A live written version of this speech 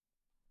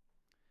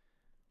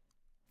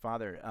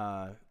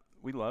Father,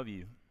 we love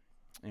you,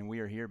 and we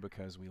are here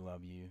because we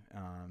love you.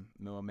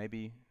 Well,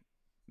 maybe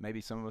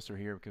some of us are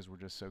here because we're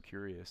just so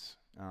curious,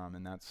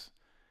 and that's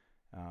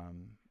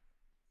um,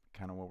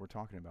 kind of what we're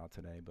talking about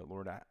today. But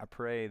Lord, I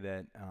pray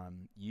that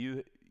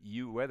you,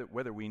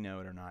 whether we know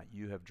it or not,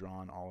 you have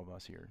drawn all of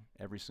us here,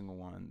 every single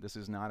one. This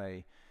is not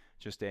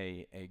just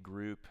a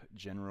group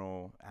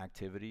general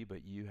activity,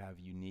 but you have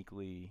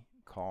uniquely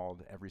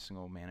called every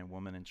single man and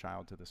woman and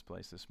child to this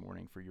place this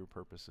morning for your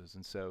purposes.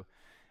 And so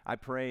I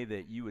pray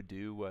that you would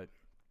do what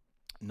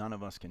none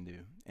of us can do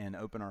and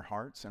open our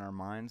hearts and our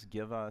minds,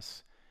 give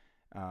us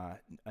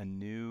a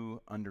new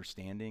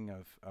understanding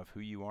of who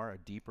you are, a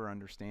deeper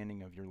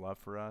understanding of your love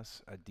for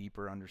us, a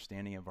deeper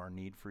understanding of our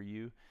need for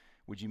you.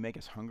 Would you make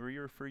us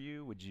hungrier for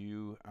you? Would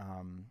you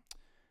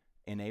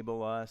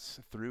enable us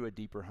through a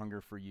deeper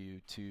hunger for you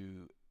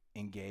to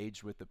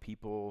engage with the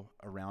people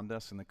around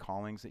us and the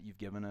callings that you've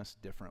given us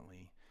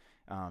differently,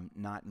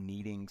 not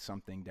needing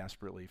something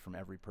desperately from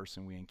every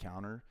person we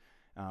encounter,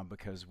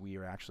 because we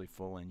are actually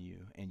full in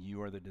you and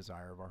you are the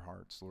desire of our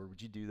hearts. Lord,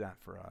 would you do that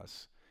for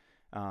us?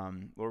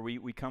 Lord,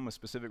 we come with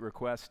specific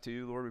requests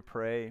too. Lord, we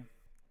pray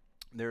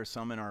there are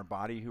some in our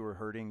body who are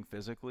hurting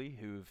physically,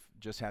 who've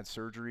just had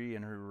surgery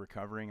and who are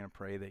recovering, and I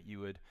pray that you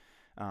would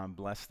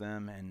bless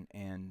them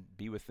and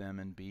be with them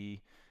and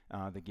be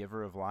the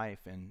giver of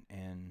life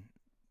and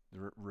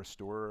the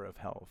restorer of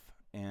health.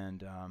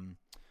 And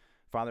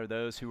Father,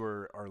 those who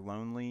are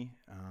lonely,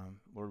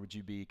 Lord, would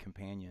you be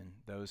companion?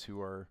 Those who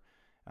are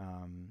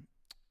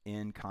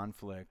in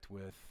conflict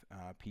with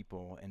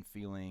people and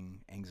feeling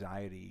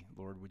anxiety,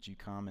 Lord, would you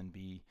come and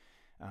be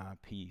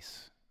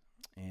peace?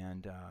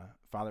 And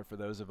Father, for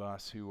those of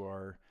us who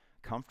are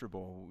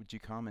comfortable, would you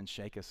come and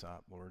shake us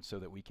up, Lord, so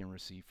that we can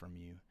receive from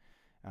you,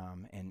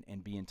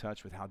 and be in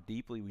touch with how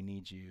deeply we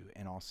need you,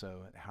 and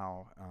also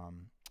how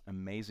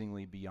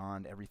amazingly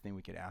beyond everything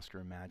we could ask or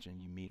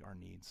imagine, you meet our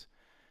needs.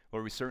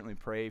 Lord, we certainly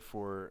pray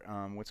for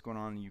what's going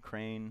on in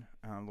Ukraine.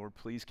 Lord,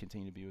 please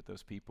continue to be with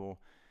those people.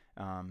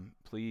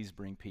 Please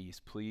bring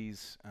peace.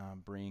 Please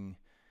bring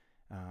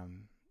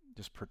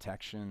just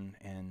protection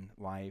and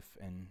life,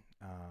 and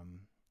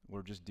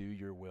Lord, just do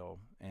your will.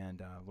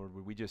 And Lord,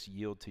 would we just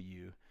yield to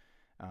you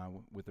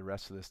with the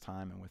rest of this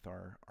time and with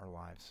our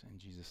lives. In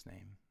Jesus'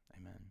 name,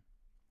 amen.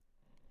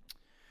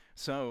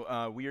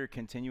 So we are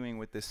continuing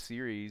with this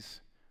series,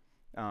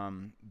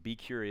 Be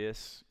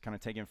Curious, kind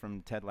of taken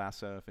from Ted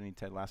Lasso, if any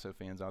Ted Lasso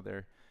fans out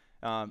there.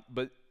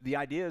 But the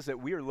idea is that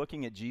we are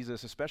looking at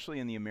Jesus, especially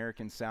in the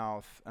American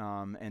South,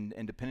 and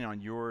depending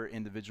on your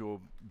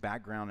individual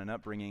background and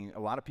upbringing, a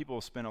lot of people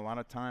spend a lot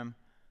of time,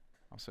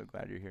 I'm so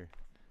glad you're here.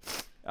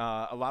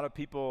 A lot of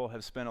people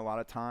have spent a lot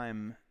of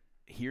time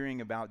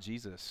hearing about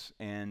Jesus,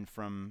 and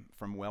from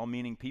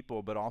well-meaning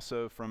people, but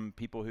also from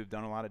people who've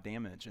done a lot of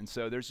damage. And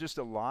so there's just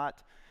a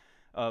lot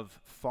of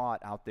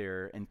thought out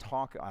there and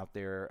talk out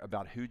there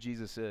about who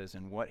Jesus is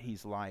and what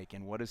he's like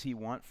and what does he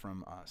want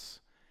from us.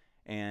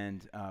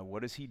 And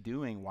what is he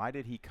doing? Why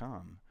did he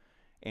come?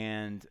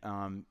 And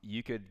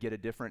you could get a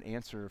different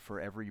answer for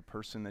every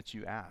person that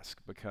you ask,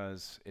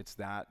 because it's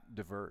that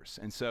diverse.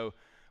 And so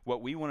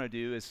what we want to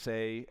do is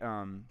say,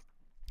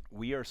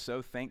 we are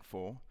so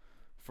thankful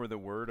for the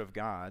word of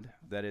God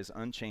that is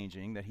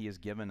unchanging, that he has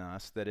given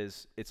us,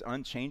 it's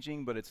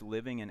unchanging, but it's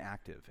living and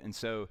active. And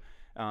so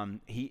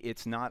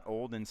it's not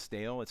old and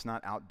stale, it's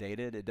not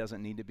outdated, it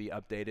doesn't need to be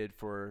updated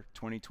for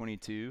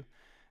 2022.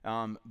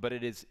 But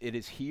it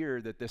is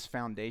here that this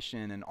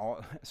foundation, and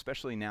all,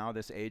 especially now,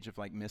 this age of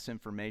like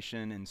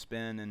misinformation and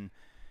spin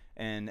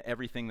and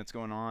everything that's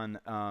going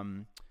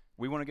on,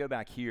 we want to go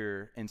back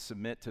here and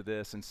submit to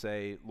this and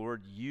say,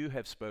 Lord, you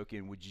have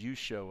spoken. Would you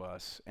show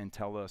us and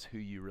tell us who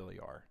you really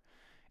are?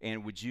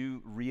 And would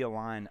you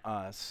realign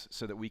us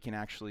so that we can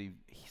actually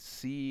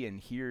see and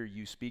hear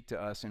you speak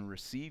to us and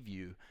receive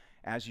you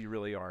as you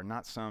really are,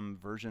 not some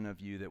version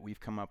of you that we've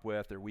come up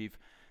with or we've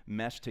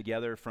meshed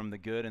together from the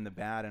good and the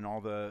bad and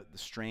all the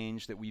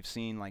strange that we've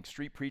seen, like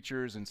street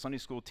preachers and Sunday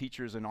school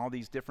teachers and all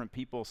these different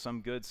people, some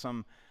good,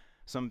 some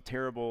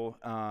terrible,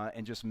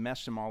 and just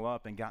meshed them all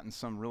up and gotten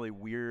some really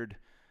weird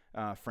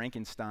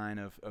Frankenstein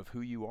of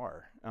who you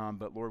are.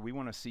 But Lord, we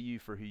want to see you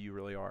for who you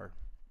really are.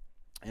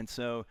 And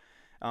so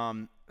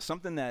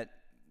something that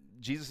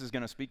Jesus is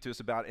going to speak to us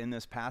about in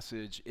this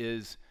passage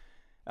is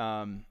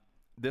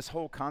this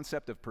whole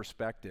concept of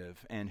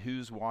perspective and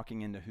who's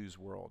walking into whose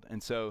world.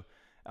 And so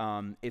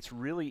it's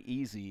really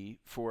easy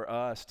for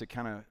us to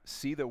kind of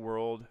see the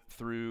world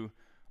through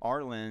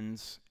our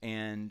lens,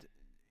 and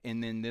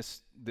then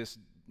this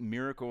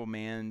miracle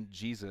man,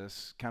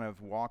 Jesus, kind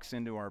of walks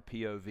into our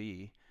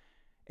POV,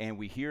 and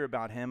we hear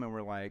about him and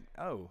we're like,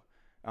 oh,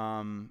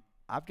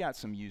 I've got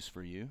some use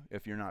for you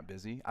if you're not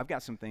busy. I've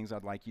got some things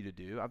I'd like you to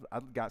do.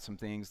 I've got some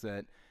things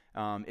that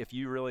if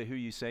you really who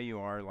you say you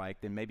are,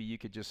 like, then maybe you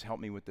could just help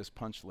me with this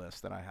punch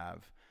list that I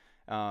have.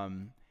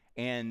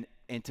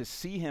 And to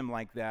see him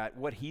like that,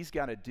 what he's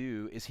got to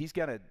do is he's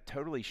got to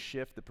totally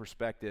shift the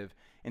perspective.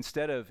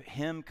 Instead of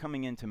him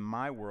coming into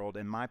my world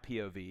and my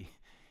POV,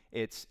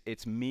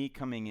 it's me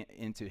coming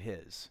into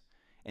his.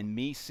 and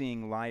me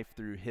seeing life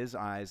through his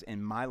eyes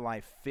and my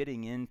life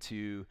fitting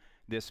into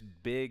this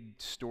big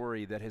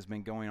story that has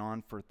been going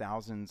on for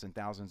thousands and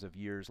thousands of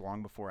years,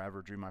 long before I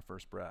ever drew my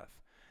first breath.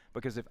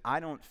 Because if I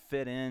don't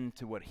fit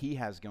into what he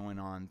has going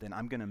on, then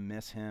I'm going to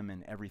miss him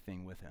and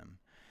everything with him.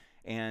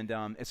 And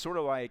it's sort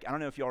of like, I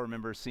don't know if y'all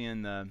remember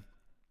seeing the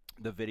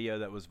video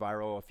that was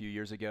viral a few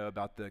years ago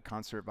about the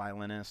concert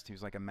violinist. He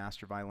was like a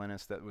master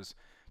violinist that was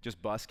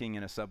just busking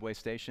in a subway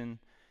station.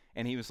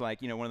 And he was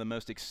like, one of the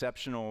most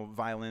exceptional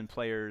violin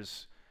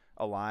players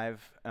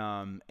alive.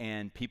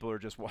 And people are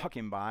just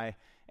walking by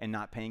and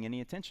not paying any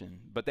attention.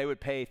 But they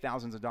would pay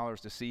thousands of dollars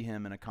to see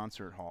him in a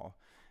concert hall.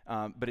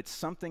 But it's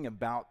something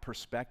about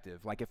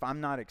perspective. Like if I'm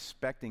not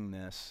expecting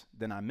this,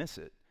 then I miss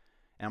it.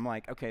 And I'm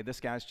like, okay, this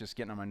guy's just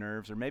getting on my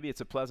nerves. Or maybe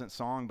it's a pleasant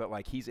song, but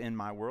like he's in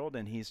my world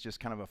and he's just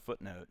kind of a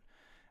footnote.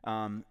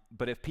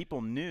 But if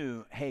people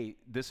knew, hey,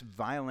 this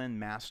violin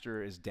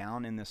master is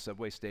down in this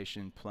subway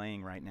station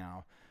playing right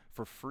now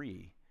for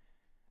free,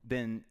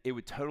 then it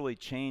would totally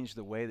change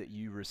the way that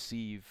you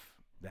receive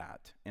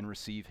that and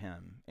receive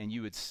him. And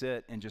you would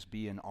sit and just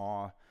be in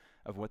awe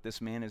of what this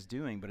man is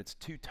doing, but it's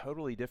two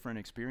totally different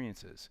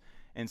experiences.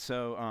 And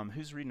so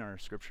who's reading our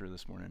scripture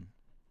this morning?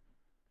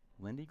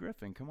 Lindy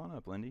Griffin. Come on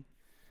up, Lindy.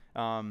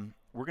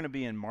 We're going to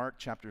be in Mark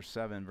chapter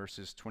 7,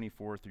 verses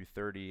 24 through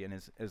 30. And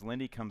as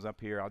Lindy comes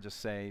up here, I'll just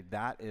say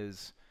that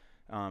is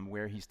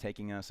where he's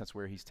taking us. That's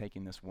where he's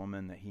taking this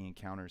woman that he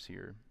encounters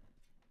here.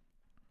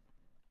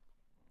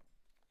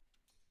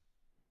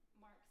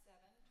 Mark 7,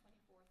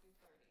 24 through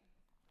 30.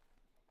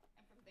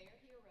 And from there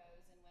he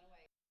arose and went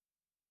away.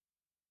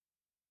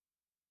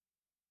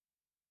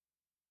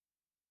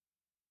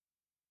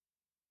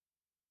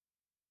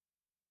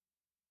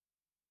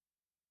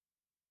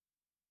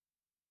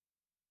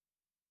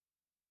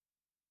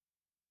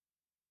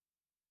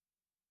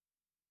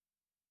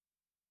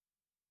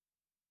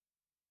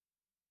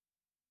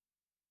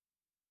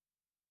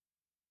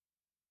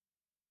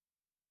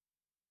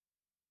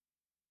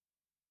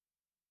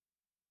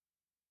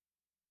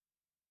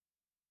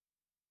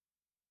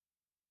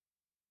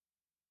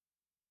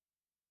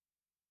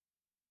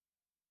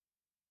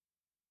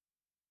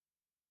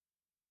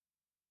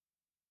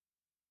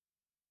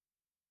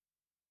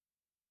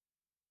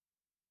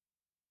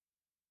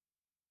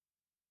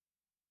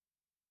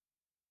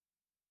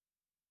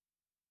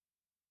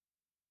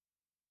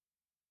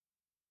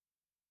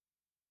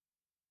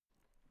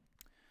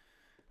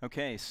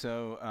 Okay,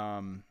 so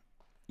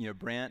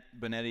Brant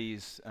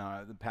Bonetti's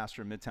the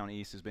pastor of Midtown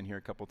East has been here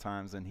a couple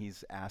times, and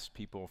he's asked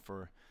people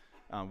for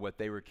what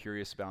they were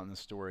curious about in the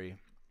story.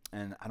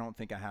 And I don't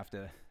think I have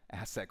to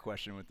ask that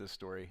question with this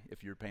story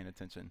if you're paying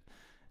attention.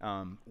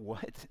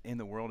 What in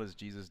the world is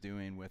Jesus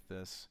doing with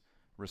this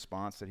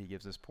response that he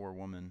gives this poor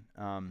woman?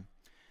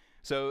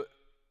 So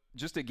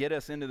just to get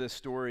us into this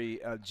story,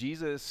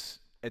 Jesus,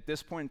 at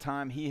this point in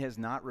time, he has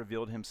not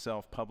revealed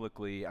himself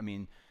publicly,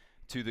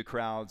 to the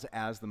crowds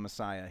as the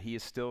Messiah. He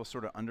is still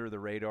sort of under the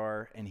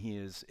radar, and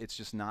it's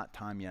just not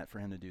time yet for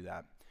him to do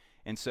that.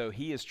 And so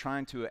he is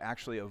trying to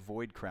actually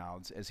avoid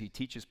crowds as he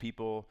teaches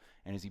people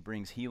and as he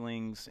brings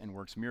healings and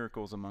works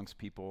miracles amongst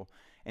people.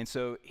 And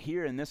so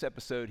here in this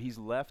episode, he's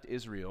left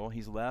Israel.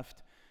 He's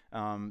left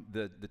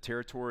the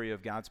territory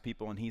of God's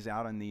people, and he's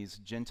out in these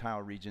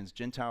Gentile regions.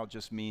 Gentile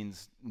just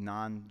means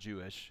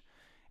non-Jewish.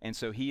 And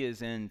so he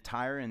is in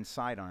Tyre and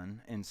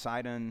Sidon. And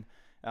Sidon,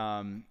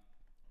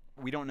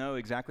 we don't know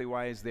exactly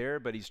why he's there,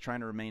 but he's trying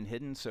to remain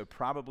hidden. So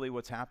probably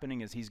what's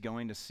happening is he's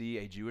going to see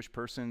a Jewish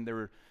person. There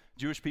were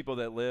Jewish people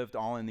that lived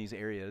all in these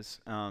areas.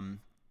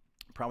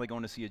 Probably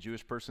going to see a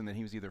Jewish person that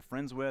he was either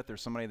friends with or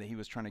somebody that he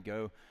was trying to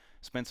go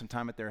spend some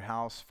time at their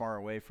house far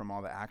away from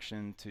all the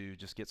action to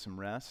just get some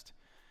rest.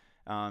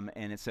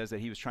 And it says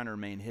that he was trying to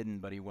remain hidden,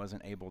 but he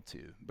wasn't able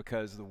to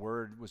because the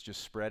word was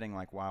just spreading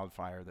like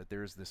wildfire that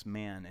there's this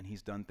man and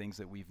he's done things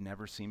that we've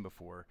never seen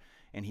before.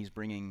 And he's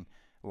bringing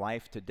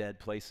life to dead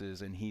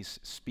places, and he's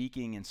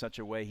speaking in such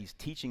a way, he's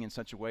teaching in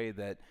such a way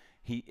that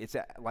it's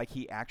like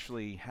he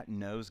actually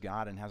knows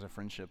God and has a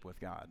friendship with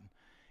God.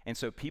 And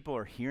so people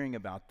are hearing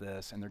about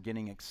this, and they're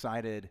getting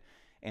excited,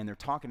 and they're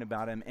talking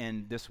about him.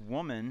 And this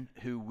woman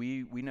who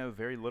we know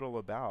very little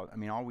about,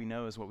 all we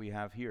know is what we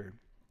have here.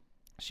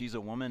 She's a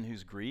woman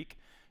who's Greek.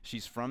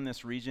 She's from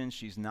this region.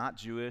 She's not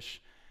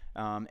Jewish,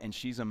 and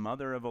she's a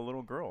mother of a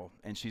little girl,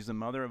 and she's the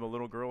mother of a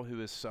little girl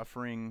who is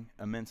suffering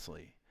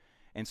immensely.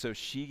 And so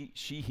she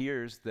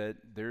hears that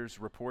there's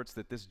reports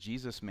that this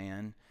Jesus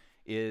man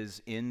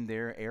is in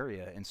their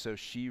area. And so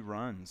she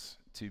runs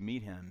to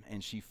meet him,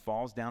 and she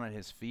falls down at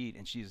his feet,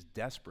 and she's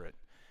desperate.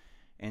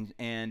 And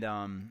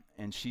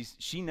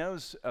she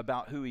knows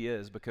about who he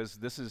is because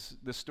this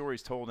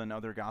story's told in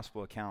other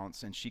gospel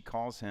accounts, and she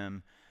calls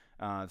him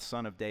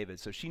son of David.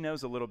 So she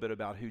knows a little bit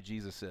about who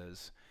Jesus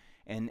is.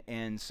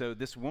 And so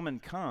this woman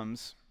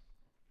comes,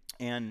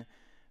 and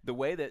the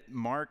way that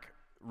Mark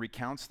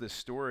recounts this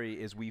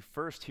story is we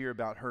first hear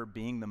about her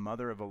being the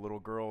mother of a little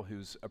girl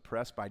who's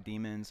oppressed by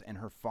demons and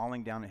her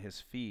falling down at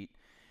his feet.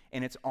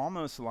 And it's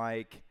almost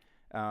like,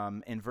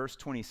 in verse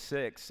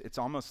 26, it's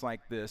almost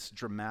like this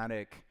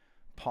dramatic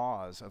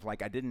pause of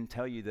like, I didn't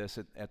tell you this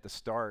at the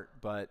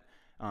start, but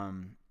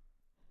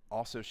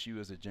also she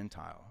was a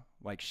Gentile.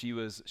 Like she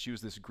was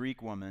this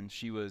Greek woman.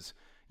 She was,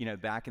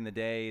 back in the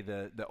day,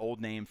 the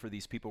old name for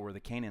these people were the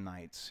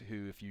Canaanites,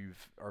 who, if you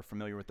are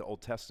familiar with the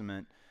Old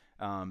Testament,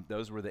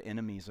 those were the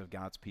enemies of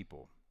God's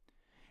people.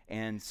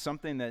 And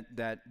something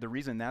that the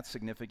reason that's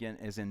significant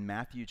is in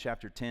Matthew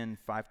chapter 10,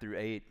 5 through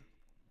 8,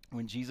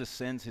 when Jesus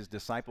sends his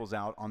disciples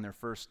out on their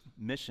first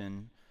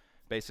mission,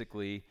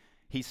 basically,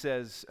 he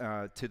says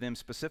to them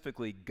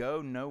specifically,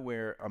 go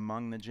nowhere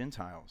among the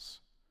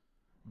Gentiles,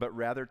 but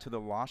rather to the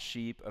lost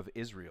sheep of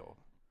Israel.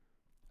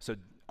 So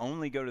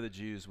only go to the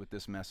Jews with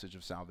this message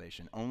of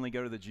salvation. Only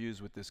go to the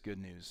Jews with this good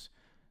news.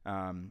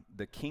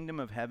 The kingdom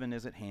of heaven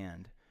is at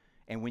hand.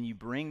 And when you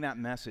bring that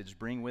message,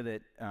 bring with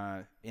it,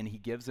 and he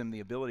gives them the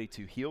ability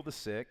to heal the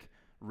sick,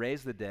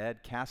 raise the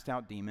dead, cast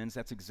out demons.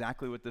 That's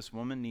exactly what this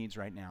woman needs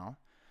right now.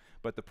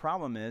 But the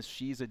problem is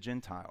she's a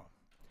Gentile.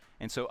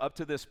 And so up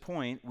to this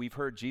point, we've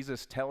heard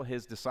Jesus tell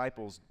his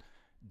disciples,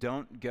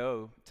 don't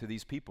go to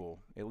these people,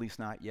 at least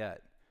not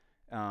yet,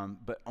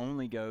 but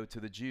only go to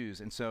the Jews.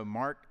 And so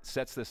Mark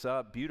sets this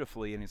up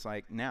beautifully, and it's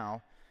like,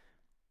 now,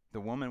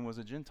 the woman was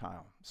a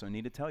Gentile. So I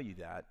need to tell you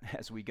that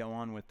as we go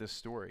on with this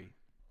story.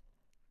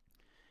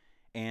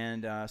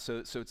 And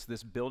so it's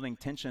this building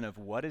tension of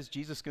what is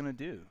Jesus going to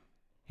do?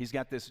 He's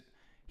got this,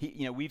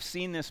 we've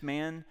seen this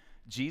man,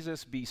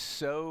 Jesus, be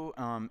so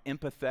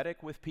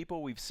empathetic with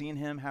people. We've seen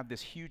him have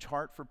this huge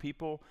heart for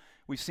people.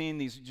 We've seen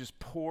these just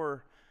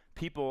poor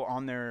people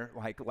on their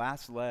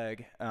last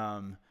leg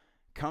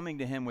coming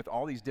to him with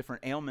all these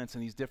different ailments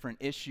and these different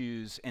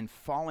issues and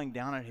falling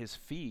down at his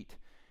feet,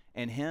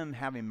 and him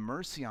having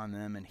mercy on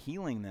them and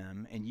healing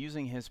them and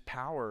using his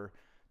power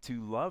to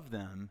love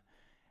them.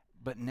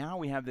 But now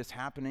we have this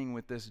happening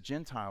with this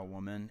Gentile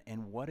woman,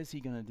 and what is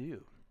he going to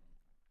do?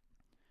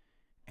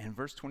 In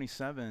verse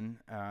 27,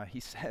 he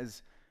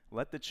says,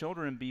 let the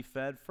children be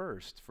fed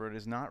first, for it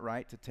is not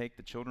right to take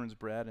the children's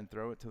bread and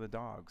throw it to the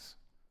dogs.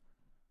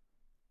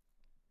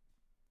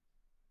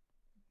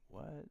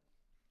 What?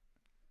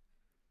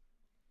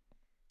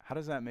 How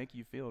does that make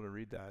you feel to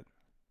read that?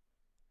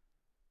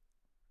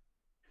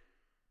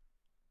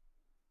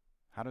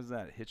 How does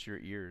that hit your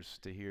ears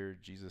to hear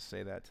Jesus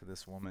say that to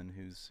this woman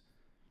whose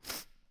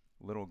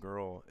little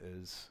girl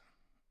is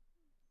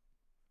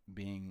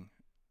being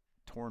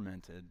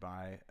tormented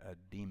by a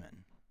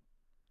demon?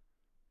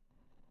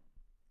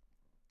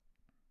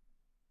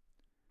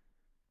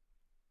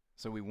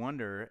 So we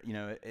wonder,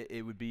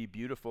 it would be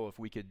beautiful if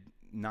we could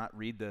not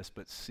read this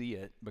but see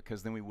it,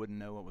 because then we wouldn't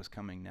know what was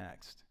coming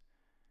next.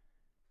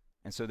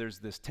 And so there's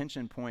this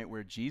tension point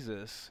where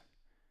Jesus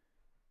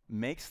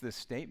makes this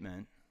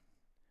statement.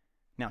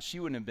 Now, she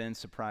wouldn't have been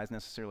surprised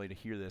necessarily to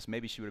hear this.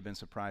 Maybe she would have been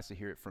surprised to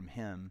hear it from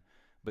him.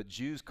 But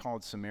Jews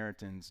called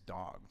Samaritans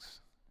dogs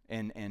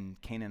and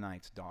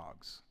Canaanites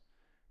dogs.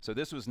 So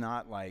this was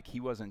not like he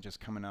wasn't just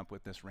coming up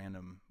with this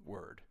random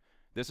word.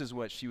 This is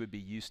what she would be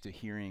used to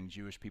hearing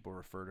Jewish people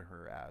refer to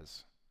her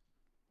as.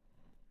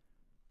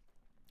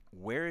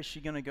 Where is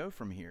she going to go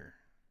from here?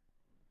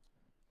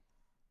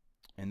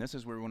 And this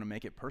is where we want to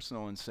make it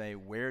personal and say,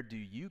 where do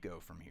you go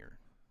from here?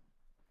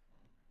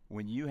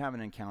 When you have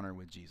an encounter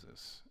with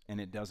Jesus and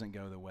it doesn't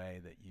go the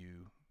way that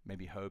you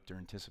maybe hoped or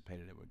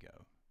anticipated it would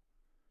go.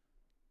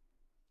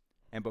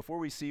 And before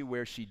we see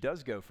where she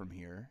does go from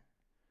here,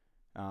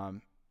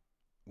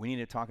 we need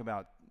to talk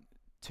about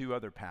two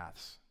other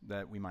paths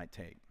that we might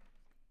take.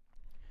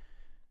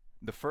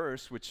 The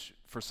first, which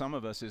for some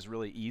of us is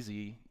really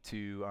easy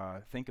to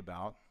think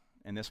about,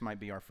 and this might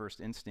be our first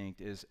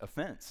instinct, is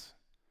offense.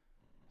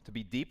 To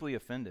be deeply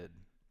offended,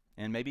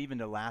 and maybe even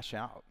to lash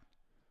out.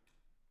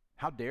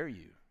 How dare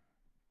you?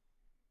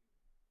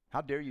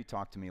 How dare you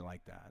talk to me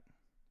like that?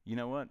 You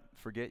know what?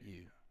 Forget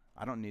you.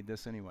 I don't need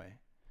this anyway.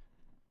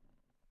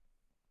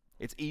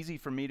 It's easy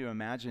for me to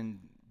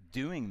imagine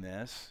doing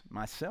this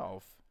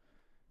myself.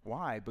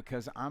 Why?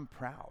 Because I'm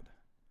proud.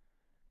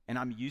 And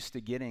I'm used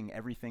to getting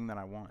everything that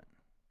I want.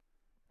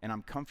 And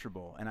I'm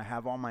comfortable, and I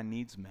have all my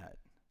needs met.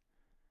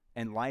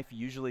 And life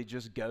usually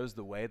just goes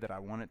the way that I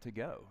want it to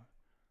go.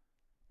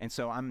 And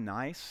so I'm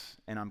nice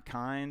and I'm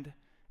kind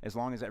as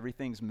long as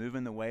everything's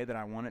moving the way that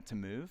I want it to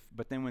move.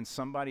 But then when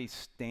somebody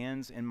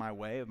stands in my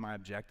way of my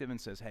objective and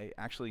says, hey,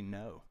 actually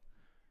no,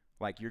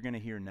 like you're going to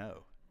hear no,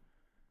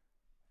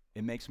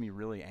 it makes me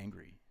really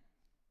angry.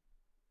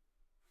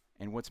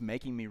 And what's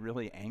making me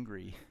really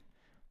angry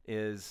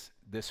is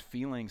this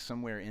feeling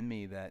somewhere in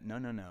me that no,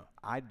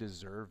 I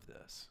deserve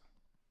this.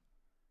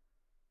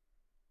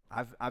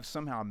 I've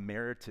somehow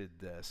merited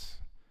this.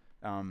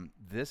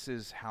 This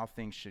is how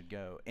things should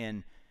go.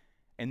 And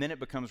then it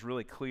becomes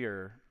really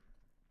clear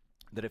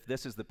that if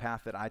this is the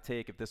path that I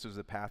take, if this was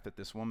the path that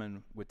this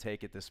woman would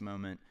take at this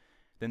moment,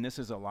 then this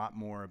is a lot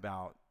more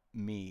about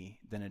me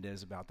than it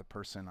is about the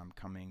person I'm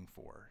coming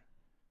for.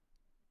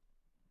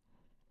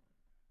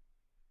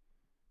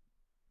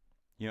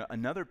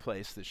 Another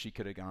place that she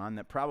could have gone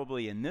that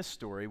probably in this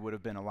story would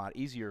have been a lot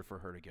easier for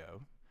her to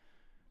go,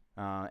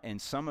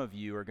 and some of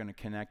you are going to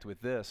connect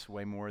with this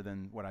way more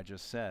than what I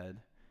just said,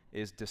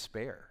 is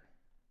despair.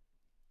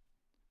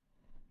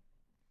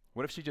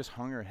 What if she just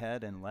hung her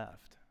head and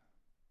left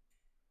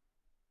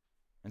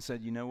and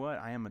said, you know what?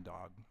 I am a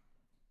dog.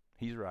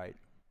 He's right.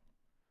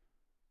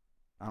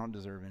 I don't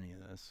deserve any of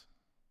this.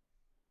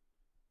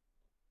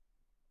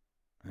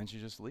 And then she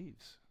just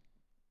leaves.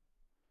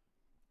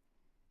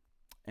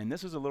 And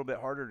this is a little bit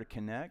harder to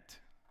connect,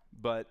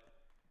 but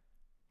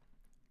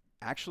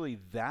actually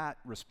that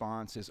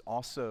response is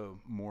also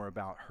more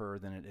about her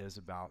than it is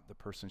about the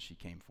person she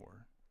came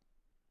for.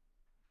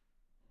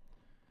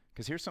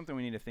 Because here's something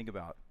we need to think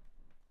about.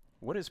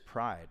 What is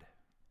pride?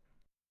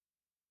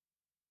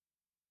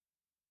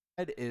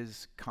 Pride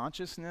is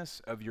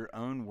consciousness of your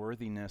own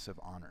worthiness of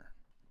honor.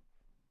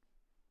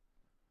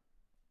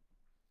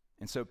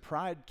 And so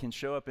pride can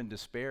show up in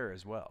despair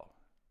as well,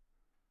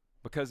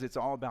 because it's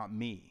all about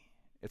me.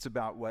 It's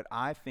about what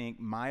I think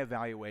my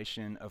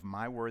evaluation of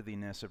my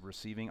worthiness of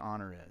receiving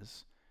honor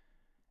is,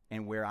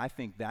 and where I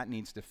think that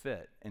needs to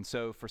fit. And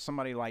so for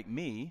somebody like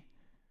me,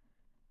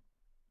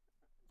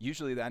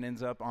 usually that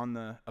ends up on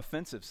the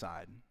offensive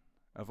side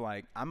of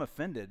like, I'm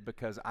offended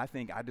because I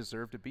think I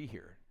deserve to be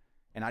here,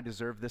 and I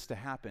deserve this to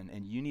happen,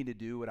 and you need to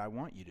do what I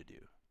want you to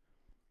do.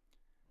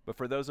 But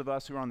for those of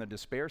us who are on the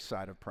despair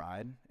side of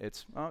pride,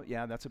 it's, oh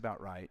yeah, that's about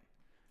right,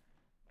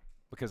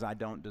 because I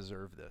don't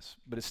deserve this.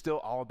 But it's still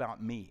all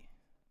about me.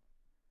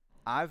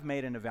 I've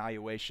made an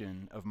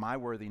evaluation of my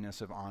worthiness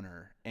of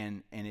honor,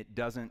 and it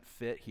doesn't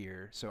fit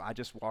here, so I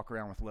just walk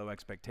around with low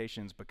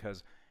expectations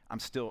because I'm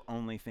still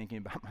only thinking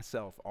about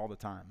myself all the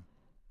time.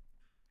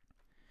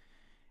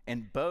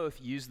 And both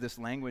use this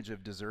language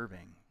of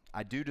deserving.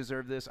 I do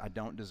deserve this, I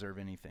don't deserve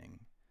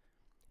anything.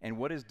 And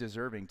what is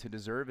deserving? To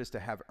deserve is to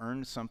have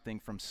earned something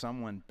from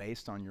someone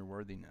based on your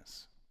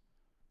worthiness.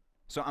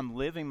 So I'm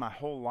living my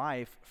whole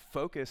life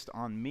focused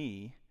on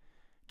me,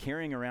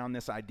 carrying around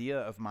this idea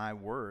of my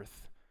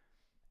worth,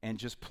 and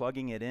just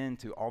plugging it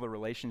into all the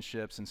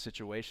relationships and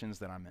situations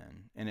that I'm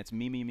in. And it's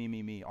me, me, me,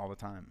 me, me all the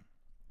time.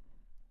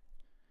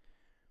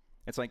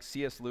 It's like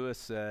C.S. Lewis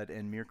said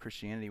in Mere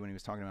Christianity when he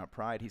was talking about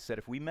pride. He said,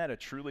 if we met a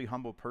truly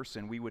humble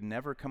person, we would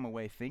never come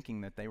away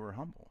thinking that they were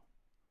humble.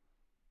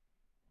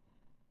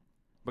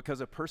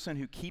 Because a person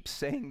who keeps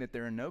saying that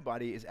they're a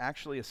nobody is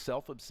actually a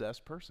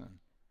self-obsessed person.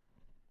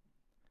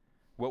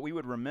 What we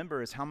would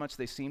remember is how much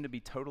they seem to be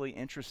totally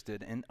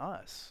interested in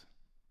us,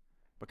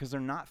 because they're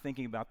not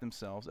thinking about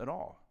themselves at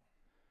all.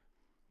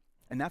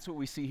 And that's what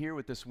we see here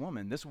with this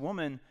woman. This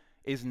woman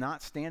is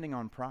not standing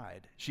on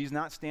pride. She's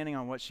not standing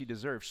on what she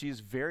deserves. She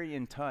is very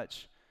in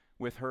touch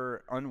with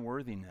her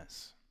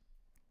unworthiness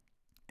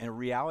and a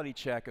reality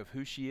check of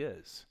who she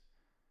is.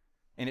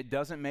 And it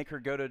doesn't make her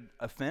go to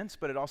offense,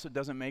 but it also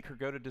doesn't make her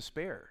go to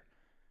despair,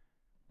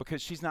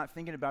 because she's not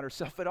thinking about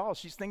herself at all.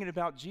 She's thinking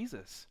about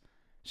Jesus.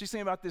 She's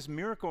thinking about this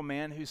miracle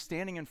man who's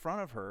standing in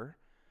front of her,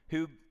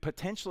 who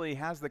potentially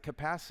has the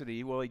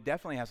capacity, well, he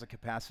definitely has the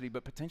capacity,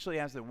 but potentially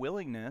has the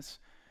willingness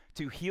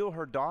to heal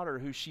her daughter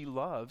who she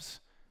loves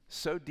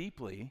so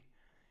deeply.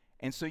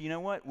 And so you know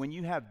what? When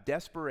you have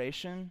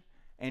desperation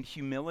and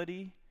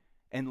humility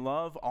and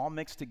love all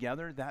mixed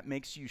together, that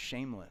makes you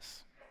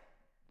shameless.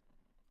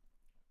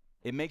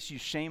 It makes you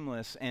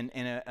shameless, and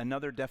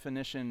another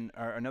definition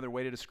or another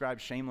way to describe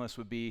shameless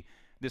would be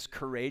this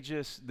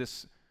courageous,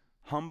 this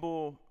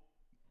humble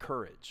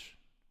courage,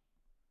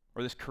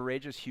 or this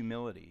courageous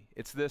humility.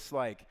 It's this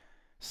like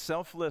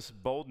selfless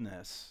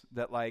boldness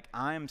that like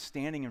I'm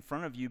standing in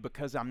front of you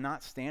because I'm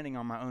not standing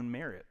on my own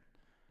merit.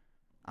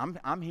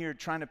 I'm here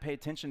trying to pay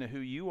attention to who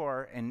you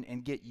are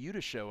and get you to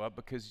show up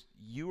because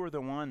you are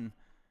the one.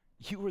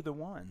 You are the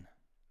one.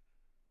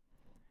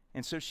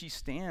 And so she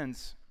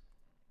stands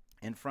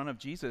in front of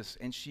Jesus,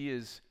 and she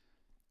is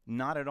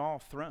not at all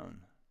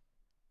thrown,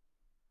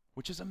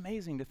 which is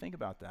amazing to think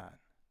about that.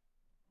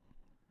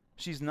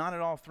 She's not at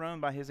all thrown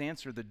by his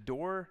answer. The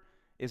door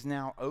is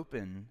now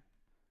open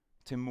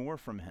to more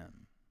from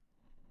him.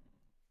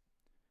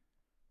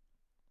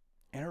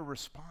 And her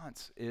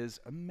response is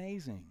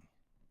amazing.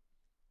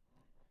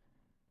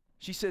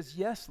 She says,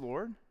 yes,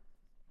 Lord.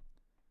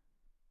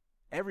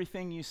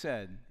 Everything you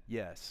said,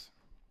 yes.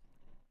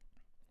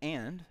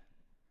 And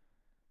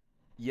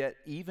yet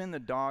even the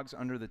dogs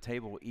under the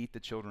table eat the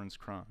children's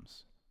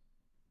crumbs.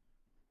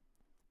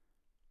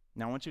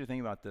 Now I want you to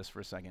think about this for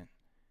a second.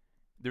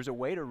 There's a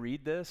way to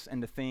read this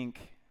and to think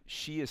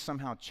she is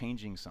somehow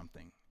changing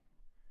something.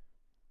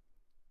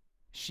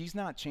 She's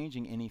not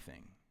changing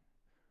anything.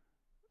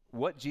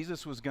 What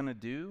Jesus was going to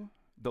do,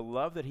 the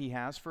love that he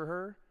has for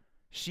her,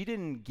 she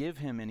didn't give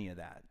him any of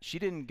that. She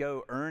didn't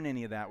go earn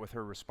any of that with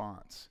her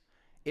response.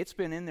 It's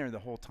been in there the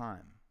whole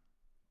time.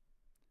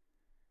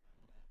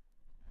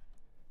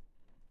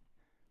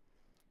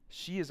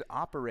 She is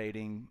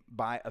operating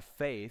by a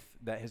faith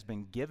that has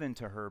been given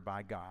to her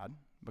by God,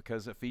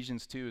 because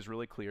Ephesians 2 is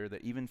really clear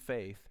that even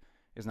faith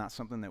is not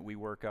something that we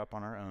work up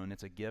on our own.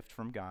 It's a gift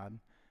from God,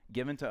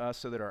 given to us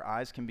so that our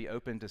eyes can be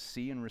open to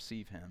see and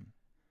receive him.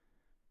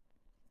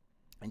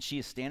 And she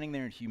is standing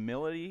there in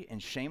humility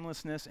and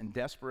shamelessness and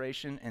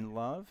desperation and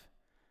love.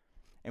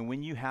 And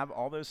when you have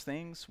all those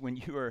things, when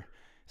you are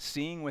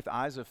seeing with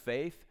eyes of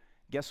faith,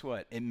 guess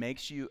what? It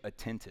makes you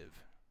attentive.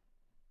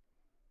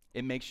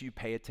 it makes you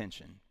pay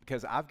attention,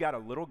 because I've got a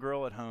little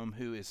girl at home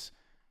who is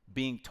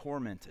being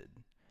tormented,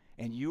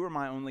 and you are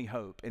my only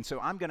hope. And so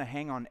I'm going to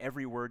hang on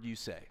every word you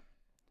say.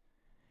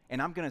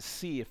 And I'm going to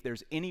see if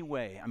there's any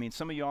way. I mean,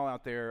 some of y'all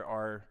out there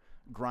are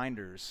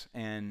grinders,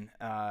 and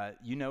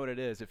you know what it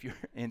is. If you're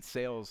in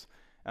sales,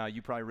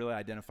 you probably really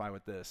identify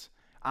with this.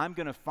 I'm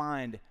going to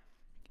find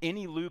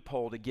any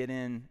loophole to get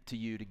in to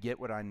you to get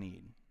what I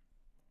need.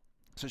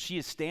 So she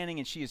is standing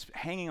and she is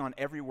hanging on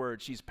every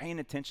word. She's paying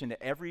attention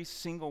to every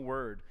single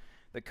word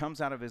that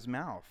comes out of his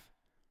mouth.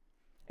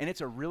 And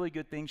it's a really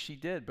good thing she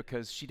did,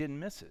 because she didn't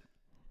miss it.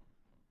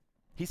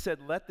 He said,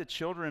 let the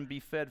children be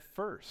fed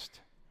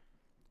first.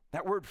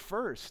 That word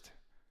first,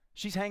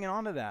 she's hanging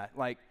on to that.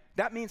 Like,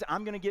 that means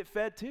I'm going to get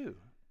fed too.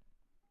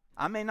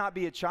 I may not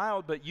be a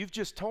child, but you've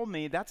just told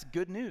me that's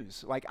good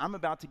news. Like, I'm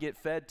about to get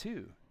fed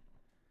too.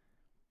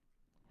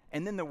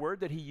 And then the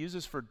word that he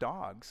uses for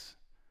dogs,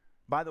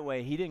 by the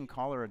way, he didn't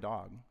call her a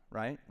dog,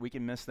 right? We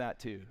can miss that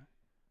too.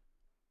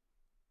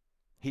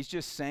 He's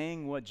just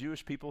saying what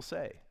Jewish people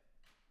say.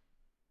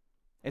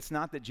 It's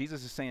not that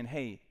Jesus is saying,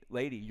 hey,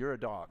 lady, you're a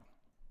dog.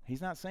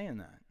 He's not saying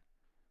that.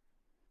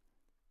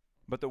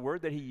 But the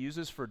word that he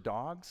uses for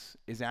dogs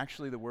is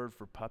actually the word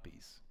for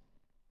puppies,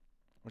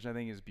 which I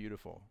think is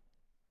beautiful.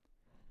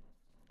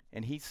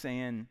 And he's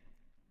saying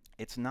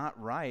it's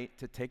not right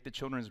to take the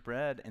children's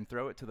bread and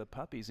throw it to the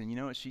puppies. And you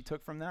know what she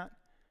took from that?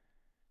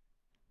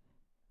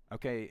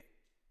 Okay,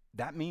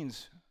 that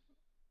means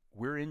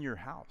we're in your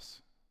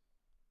house.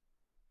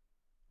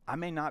 I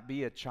may not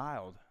be a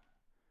child,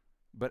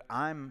 but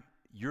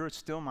you're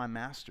still my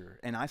master,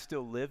 and I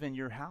still live in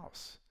your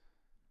house.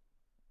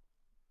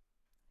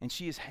 And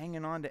she is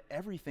hanging on to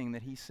everything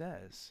that he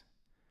says.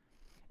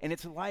 And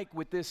it's like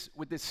with this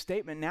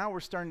statement, now we're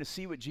starting to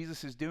see what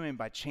Jesus is doing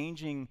by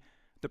changing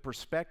the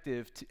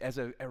perspective as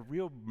a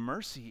real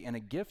mercy and a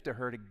gift to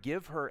her, to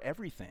give her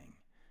everything.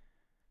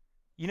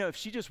 You know, if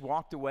she just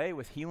walked away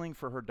with healing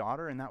for her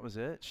daughter and that was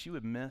it, she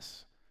would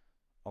miss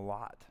a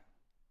lot.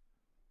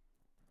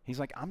 He's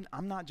like,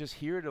 I'm not just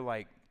here to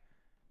like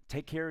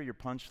take care of your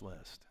punch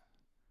list.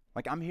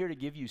 Like, I'm here to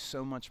give you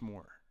so much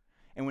more.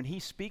 And when he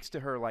speaks to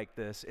her like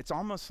this, it's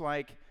almost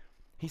like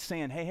he's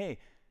saying, hey,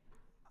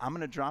 I'm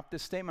going to drop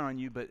this statement on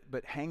you,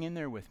 but hang in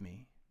there with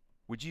me.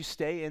 Would you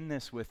stay in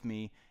this with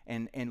me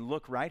and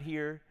look right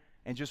here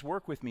and just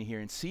work with me here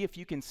and see if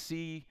you can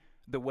see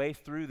the way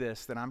through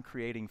this that I'm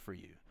creating for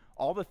you.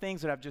 All the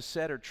things that I've just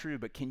said are true,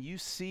 but can you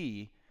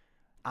see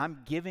I'm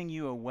giving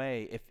you a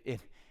way,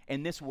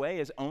 and this way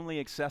is only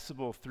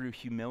accessible through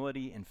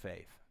humility and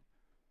faith.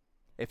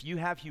 If you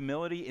have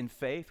humility and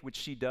faith, which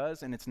she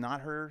does, and it's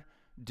not her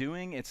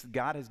doing, it's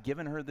God has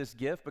given her this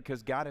gift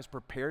because God has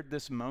prepared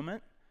this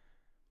moment,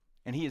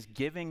 and he is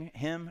giving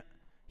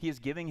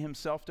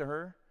himself to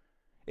her.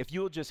 If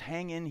you'll just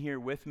hang in here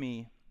with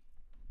me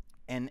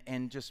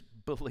and just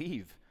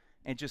believe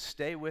and just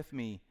stay with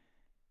me,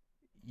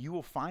 you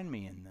will find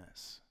me in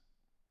this.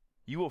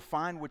 You will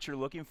find what you're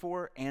looking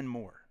for and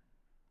more.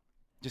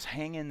 Just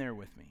hang in there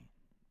with me.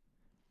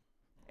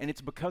 And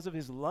it's because of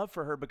his love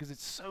for her, because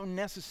it's so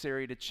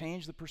necessary to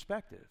change the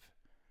perspective.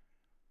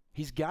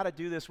 He's got to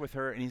do this with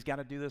her, and he's got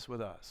to do this with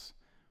us.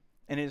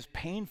 And it is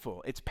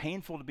painful. It's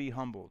painful to be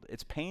humbled.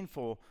 It's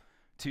painful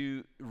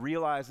to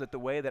realize that the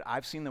way that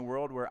I've seen the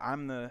world, where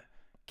I'm the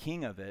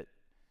king of it,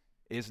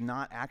 is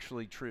not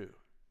actually true.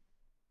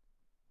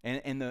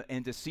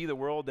 And to see the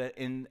world that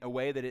in a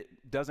way that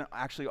it doesn't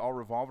actually all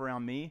revolve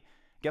around me,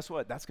 guess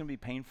what? That's going to be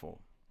painful.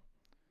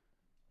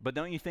 But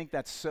don't you think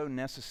that's so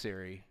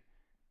necessary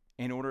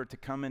in order to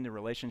come into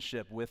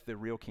relationship with the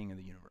real king of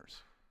the universe?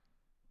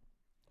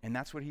 And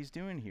that's what he's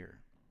doing here.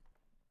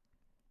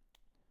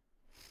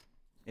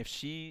 If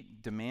she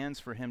demands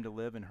for him to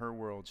live in her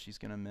world, she's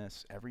going to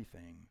miss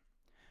everything.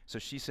 So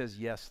she says,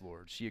 yes,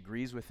 Lord. She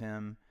agrees with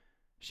him.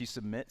 She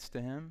submits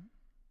to him.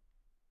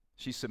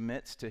 She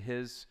submits to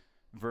his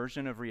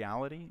version of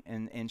reality.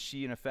 And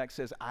she, in effect,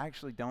 says, I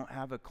actually don't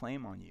have a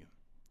claim on you.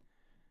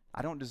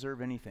 I don't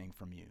deserve anything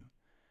from you.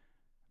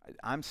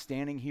 I'm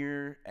standing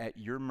here at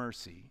your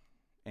mercy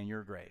and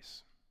your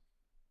grace.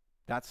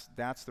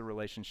 That's the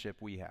relationship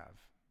we have.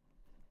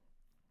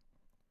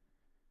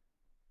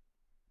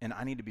 And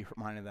I need to be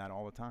reminded of that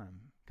all the time,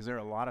 because there are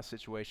a lot of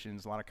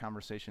situations, a lot of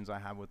conversations I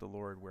have with the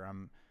Lord where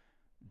I'm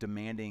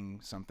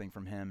demanding something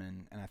from him,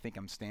 and I think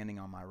I'm standing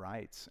on my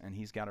rights, and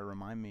he's got to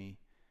remind me,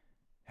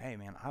 hey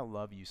man, I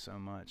love you so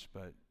much,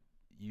 but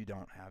you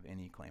don't have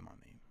any claim on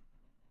me.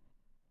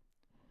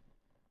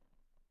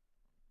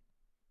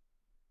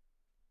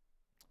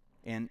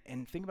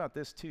 And think about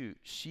this too.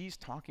 She's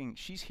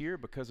here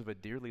because of a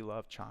dearly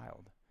loved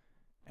child.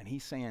 And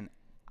he's saying,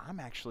 I'm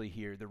actually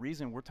here. The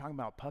reason we're talking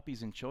about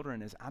puppies and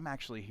children is I'm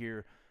actually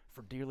here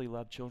for dearly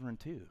loved children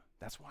too.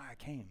 That's why I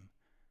came.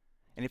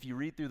 And if you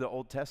read through the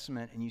Old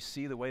Testament and you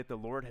see the way that the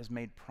Lord has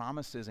made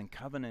promises and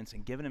covenants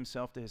and given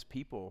himself to his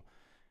people,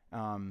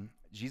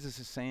 Jesus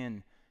is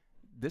saying,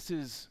 this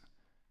is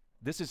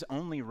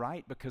only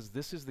right because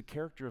this is the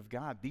character of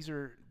God. These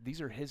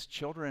are his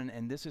children,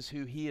 and this is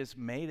who he has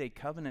made a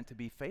covenant to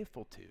be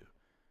faithful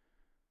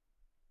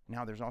to.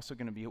 Now, there's also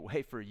going to be a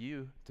way for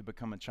you to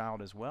become a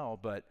child as well,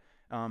 but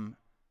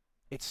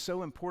it's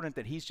so important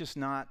that he's just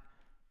not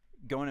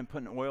going and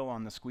putting oil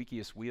on the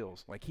squeakiest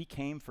wheels. Like, he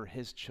came for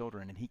his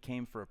children, and he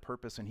came for a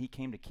purpose, and he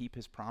came to keep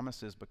his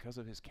promises because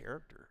of his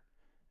character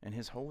and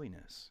his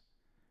holiness.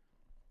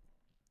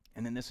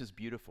 And then this is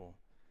beautiful.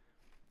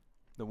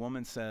 The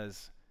woman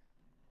says,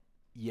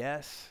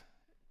 yes,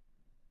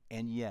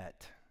 and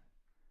yet,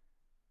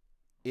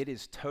 it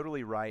is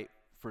totally right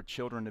for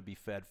children to be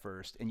fed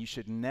first, and you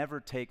should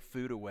never take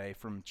food away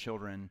from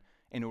children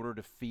in order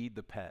to feed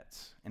the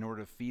pets, in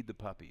order to feed the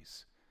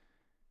puppies.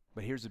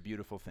 But here's the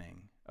beautiful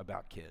thing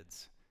about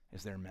kids,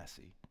 is they're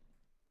messy.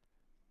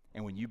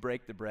 And when you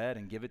break the bread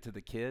and give it to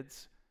the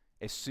kids,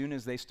 as soon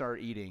as they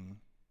start eating,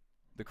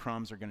 the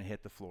crumbs are going to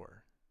hit the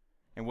floor.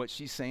 And what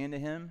she's saying to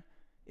him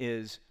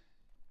is,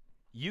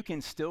 you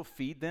can still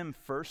feed them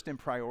first in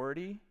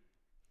priority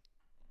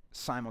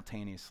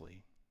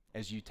simultaneously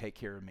as you take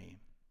care of me.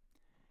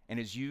 And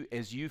as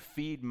you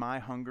feed my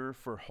hunger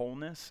for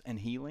wholeness and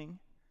healing,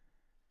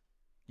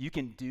 you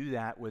can do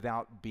that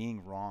without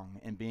being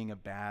wrong and being a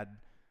bad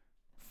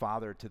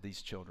father to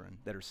these children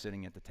that are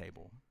sitting at the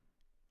table.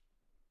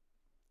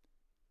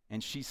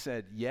 And she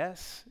said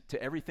yes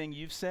to everything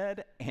you've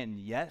said and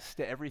yes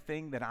to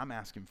everything that I'm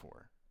asking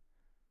for.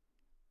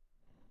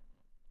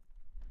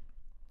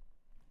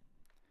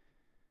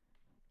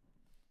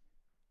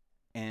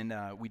 And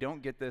we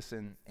don't get this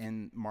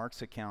in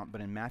Mark's account, but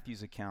in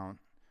Matthew's account,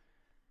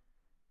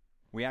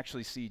 we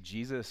actually see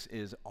Jesus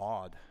is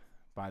awed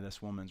by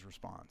this woman's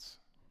response.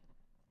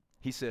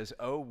 He says,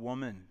 "Oh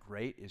woman,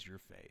 great is your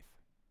faith."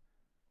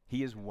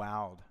 He is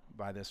wowed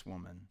by this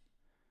woman.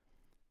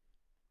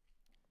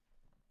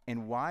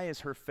 And why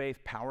is her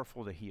faith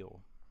powerful to heal?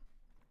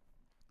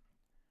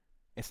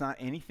 It's not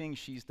anything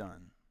she's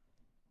done.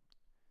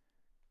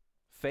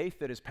 Faith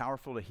that is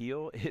powerful to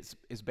heal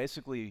is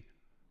basically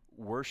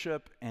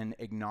worship and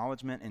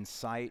acknowledgement and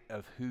sight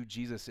of who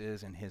Jesus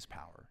is and his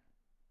power.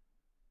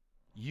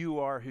 You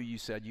are who you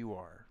said you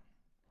are.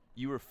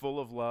 You are full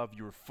of love.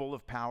 You are full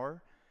of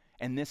power.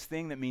 And this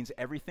thing that means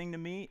everything to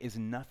me is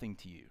nothing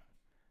to you.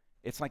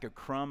 It's like a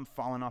crumb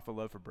falling off a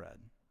loaf of bread.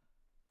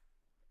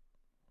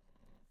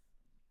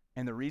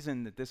 And the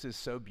reason that this is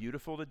so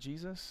beautiful to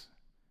Jesus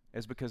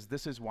is because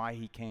this is why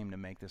he came to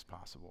make this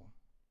possible.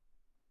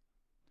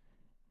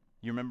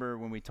 You remember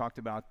when we talked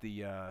about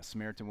the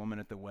Samaritan woman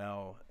at the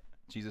well,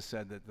 Jesus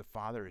said that the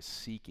Father is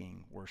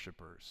seeking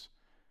worshipers.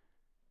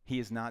 He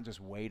is not just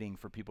waiting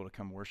for people to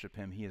come worship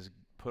him. He has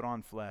put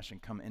on flesh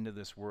and come into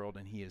this world,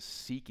 and he is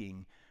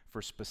seeking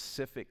for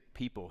specific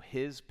people,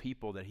 his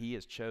people that he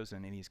has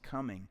chosen, and he's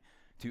coming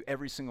to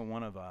every single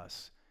one of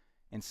us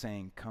and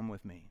saying, "Come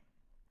with me."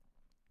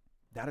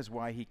 That is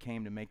why he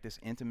came to make this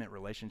intimate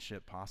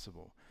relationship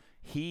possible.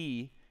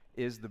 He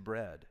is the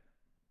bread.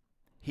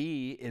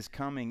 He is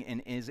coming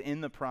and is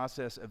in the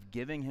process of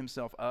giving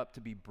himself up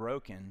to be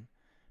broken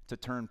to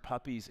turn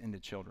puppies into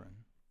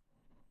children.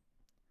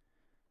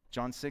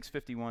 John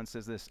 6:51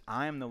 says this,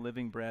 "I am the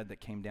living bread that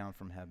came down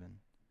from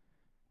heaven.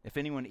 If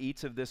anyone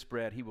eats of this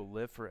bread, he will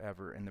live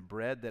forever, and the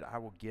bread that I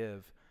will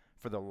give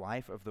for the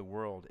life of the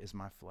world is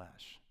my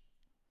flesh."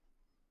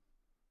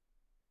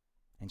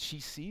 And she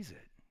sees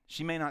it.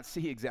 She may not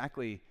see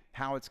exactly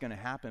how it's going to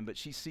happen, but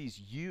she sees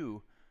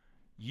you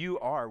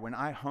are, when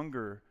I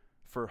hunger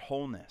for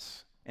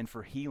wholeness and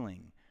for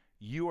healing,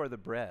 you are the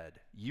bread.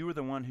 You are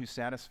the one who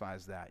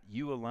satisfies that,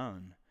 you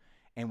alone.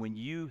 And when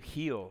you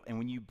heal and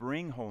when you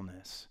bring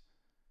wholeness,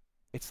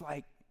 it's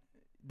like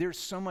there's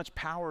so much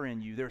power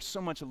in you. There's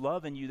so much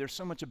love in you. There's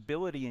so much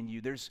ability in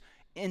you. There's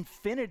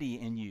infinity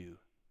in you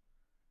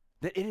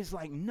that it is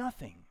like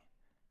nothing.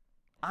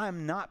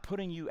 I'm not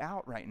putting you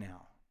out right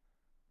now.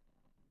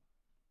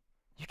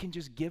 You can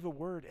just give a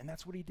word, and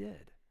that's what he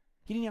did.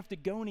 He didn't have to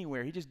go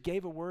anywhere. He just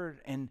gave a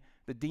word, and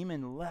the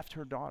demon left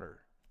her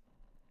daughter,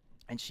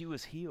 and she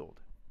was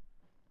healed.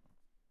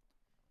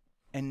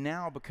 And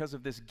now, because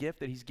of this gift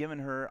that he's given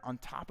her on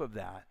top of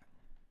that,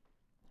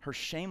 her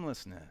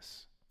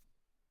shamelessness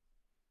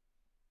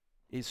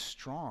is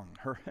strong.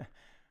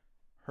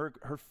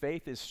 Her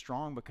faith is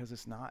strong because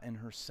it's not in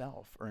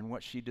herself or in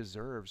what she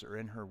deserves or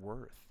in her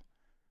worth.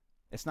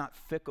 It's not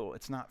fickle.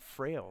 It's not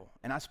frail.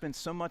 And I spend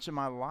so much of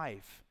my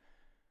life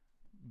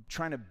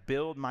trying to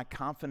build my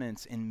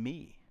confidence in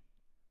me,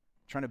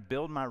 trying to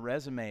build my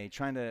resume,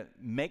 trying to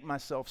make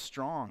myself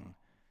strong.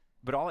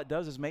 But all it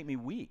does is make me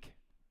weak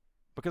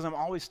because I'm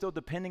always still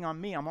depending on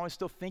me. I'm always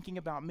still thinking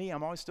about me.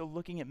 I'm always still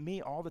looking at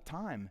me all the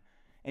time.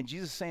 And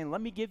Jesus is saying,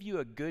 let me give you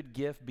a good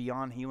gift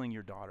beyond healing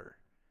your daughter.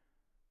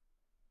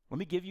 Let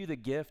me give you the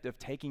gift of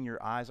taking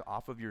your eyes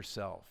off of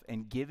yourself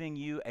and giving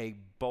you a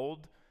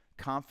bold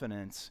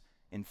confidence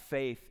and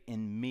faith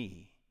in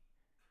me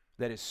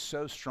that is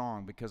so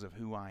strong because of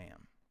who I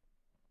am.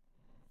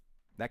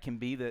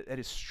 That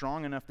is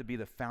strong enough to be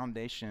the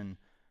foundation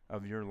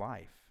of your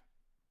life.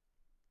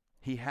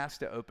 He has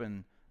to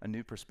open a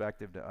new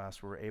perspective to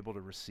us where we're able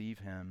to receive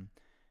him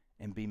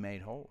and be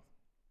made whole.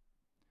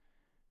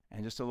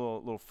 And just a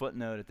little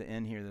footnote at the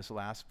end here, this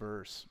last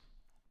verse.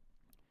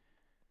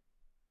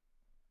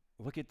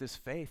 look at this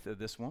faith of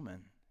this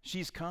woman.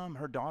 She's come,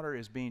 her daughter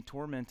is being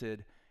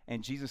tormented,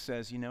 and Jesus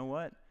says, you know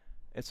what?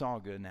 It's all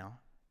good now.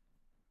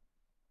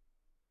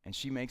 And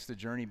she makes the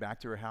journey back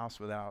to her house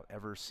without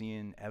ever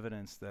seeing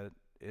evidence that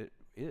it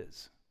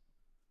is.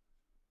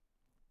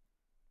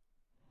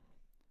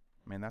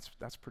 Man,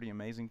 that's pretty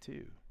amazing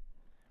too.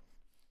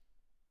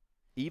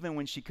 Even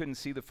when she couldn't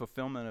see the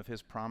fulfillment of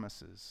his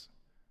promises,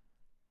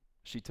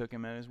 she took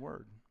him at his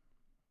word.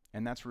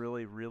 And that's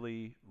really,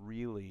 really,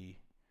 really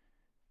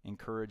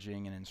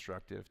encouraging and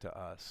instructive to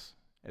us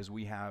as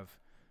we have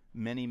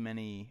many,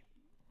 many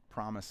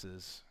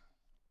promises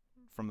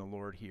from the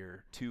Lord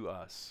here to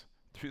us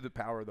through the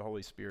power of the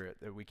Holy Spirit,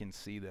 that we can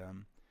see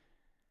them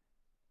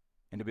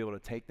and to be able to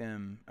take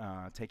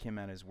him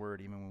at his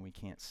word even when we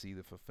can't see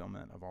the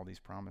fulfillment of all these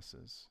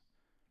promises.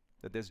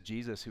 That this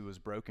Jesus who was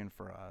broken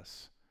for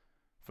us,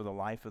 for the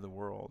life of the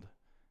world,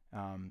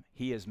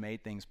 he has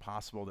made things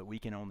possible that we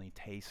can only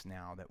taste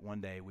now, that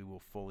one day we will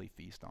fully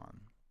feast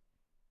on.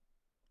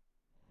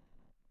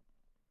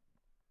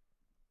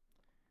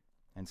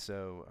 And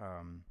so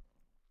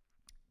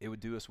it would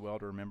do us well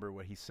to remember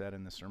what he said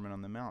in the Sermon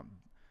on the Mount.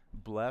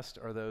 Blessed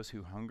are those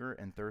who hunger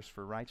and thirst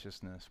for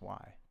righteousness.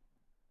 Why?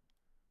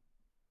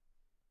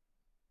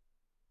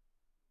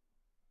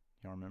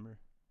 Y'all remember?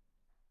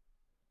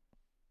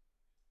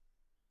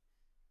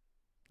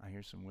 I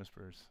hear some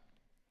whispers.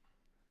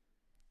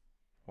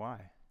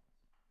 Why?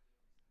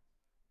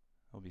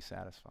 They'll be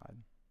satisfied.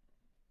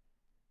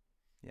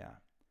 Yeah.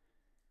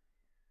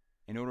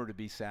 In order to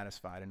be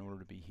satisfied, in order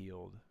to be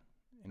healed,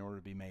 in order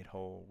to be made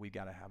whole, we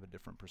got to have a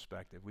different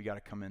perspective. We got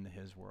to come into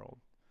his world.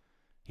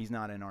 He's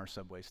not in our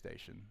subway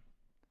station.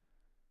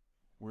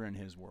 We're in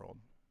his world.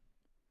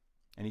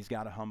 And he's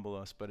got to humble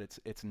us, but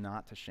it's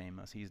not to shame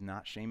us. He's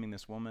not shaming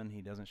this woman.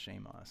 He doesn't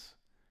shame us.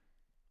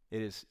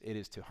 It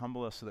is to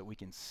humble us so that we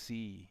can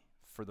see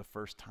for the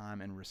first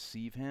time and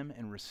receive him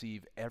and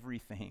receive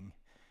everything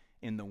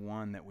in the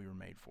one that we were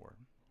made for.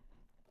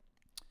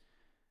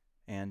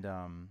 And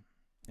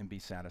be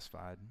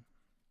satisfied.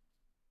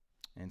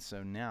 And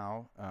so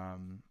now I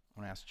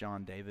want to ask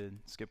John David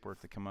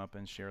Skipworth to come up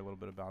and share a little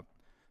bit about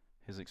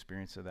his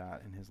experience of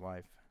that in his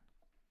life.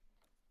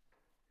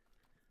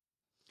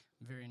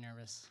 Very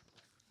nervous.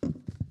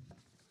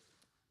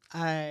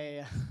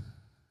 I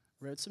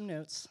wrote some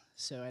notes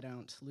so I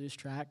don't lose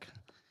track,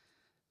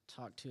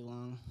 talk too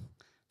long,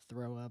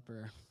 throw up,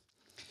 or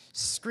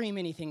scream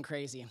anything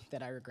crazy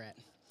that I regret.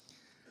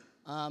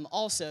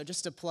 Also,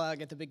 just a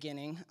plug at the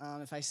beginning,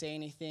 if I say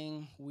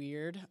anything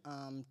weird,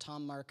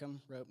 Tom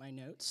Markham wrote my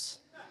notes.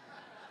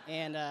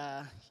 And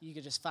you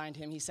could just find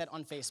him. He said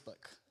on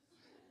Facebook,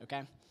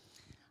 okay?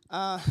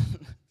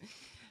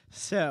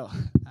 So,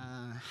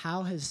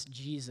 how has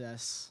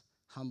Jesus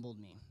humbled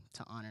me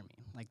to honor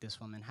me like this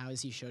woman? How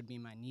has he showed me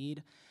my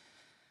need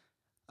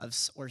of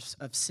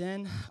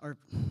sin, or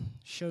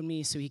showed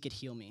me so he could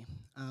heal me?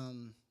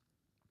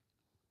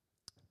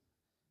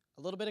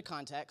 A little bit of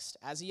context.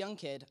 As a young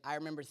kid, I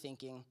remember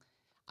thinking,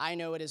 I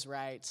know what is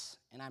right,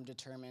 and I'm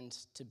determined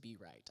to be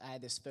right. I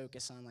had this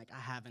focus on, I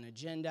have an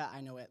agenda.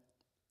 I know what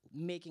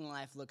making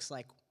life looks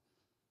like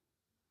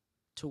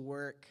to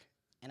work,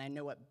 and I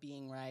know what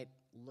being right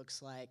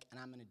looks like, and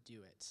I'm going to do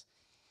it.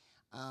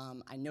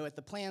 I know what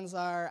the plans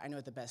are. I know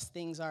what the best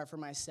things are for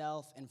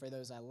myself and for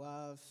those I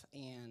love,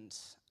 and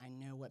I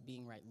know what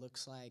being right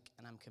looks like,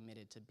 and I'm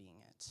committed to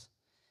being it.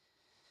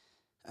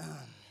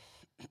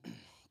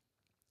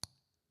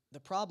 The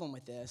problem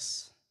with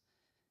this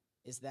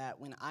is that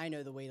when I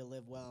know the way to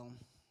live well,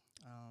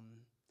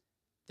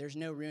 there's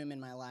no room in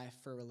my life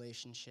for a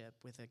relationship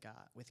with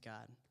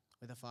God,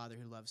 with a Father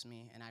who loves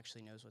me and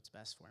actually knows what's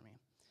best for me.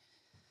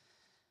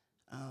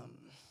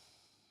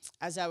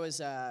 As I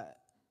was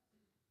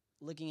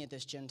looking at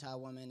this Gentile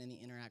woman and the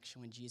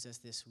interaction with Jesus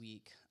this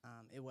week,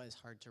 it was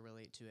hard to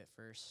relate to at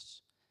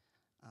first.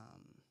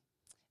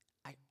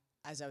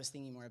 As I was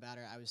thinking more about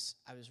her, I was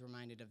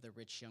reminded of the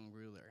rich young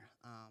ruler,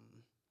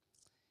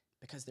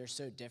 because they're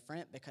so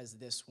different. Because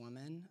this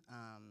woman,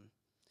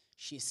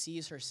 she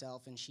sees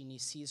herself and she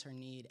sees her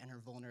need and her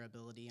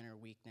vulnerability and her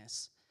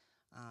weakness,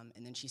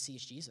 and then she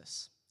sees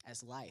Jesus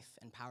as life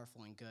and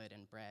powerful and good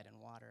and bread and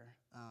water.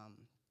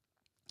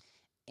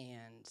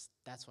 And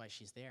that's why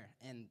she's there.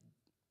 And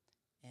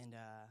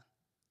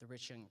the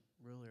rich young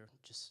ruler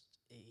just,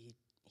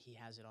 he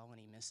has it all and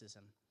he misses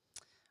him.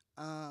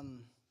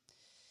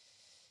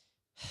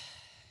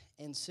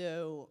 And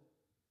so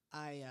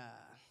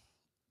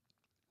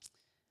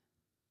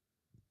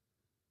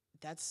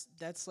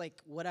that's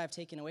like what I've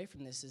taken away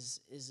from this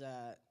is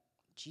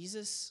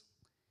Jesus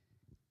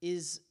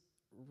is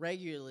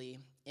regularly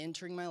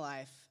entering my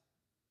life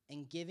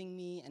and giving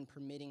me and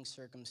permitting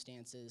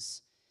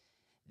circumstances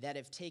that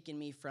have taken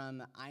me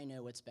from I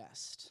know what's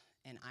best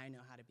and I know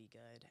how to be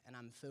good and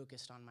I'm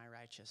focused on my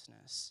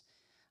righteousness,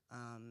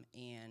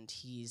 and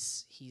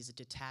he's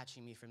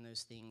detaching me from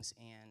those things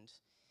and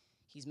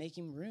he's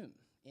making room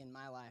in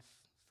my life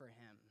for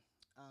him.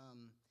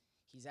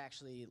 He's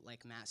actually,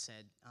 like Matt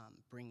said,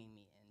 bringing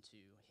me into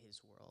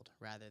his world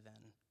rather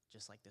than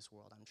just like this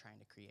world I'm trying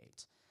to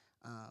create.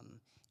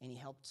 And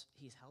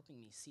he's helping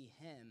me see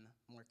him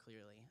more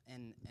clearly,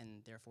 and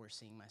therefore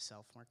seeing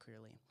myself more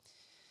clearly.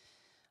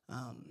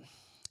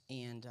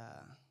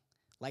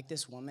 Like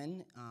this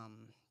woman,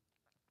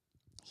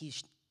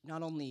 he's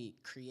not only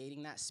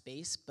creating that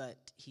space, but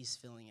he's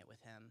filling it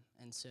with him.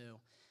 And so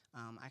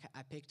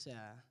I picked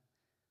a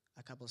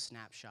couple of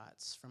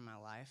snapshots from my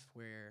life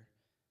where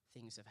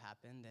things have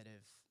happened that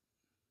have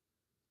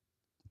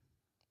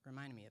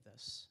reminded me of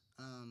this.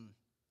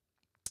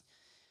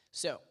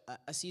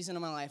 A season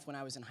of my life when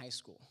I was in high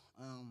school.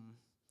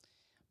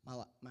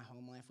 My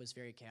home life was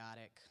very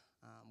chaotic.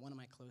 One of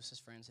my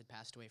closest friends had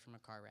passed away from a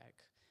car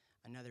wreck.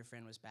 Another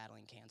friend was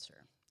battling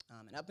cancer.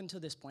 And up until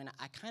this point,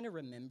 I kind of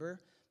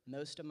remember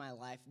most of my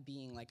life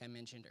being, like I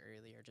mentioned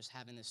earlier, just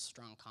having this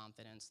strong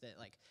confidence that,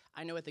 like,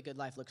 I know what the good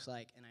life looks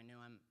like, and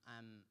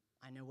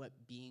I know what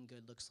being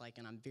good looks like,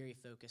 and I'm very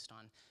focused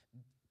on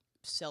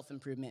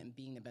self-improvement and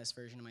being the best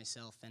version of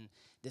myself, and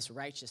this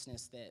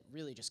righteousness that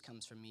really just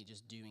comes from me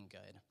just doing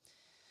good.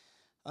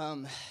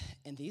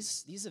 And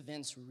these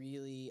events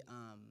really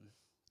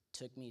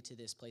took me to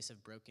this place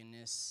of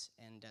brokenness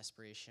and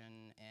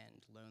desperation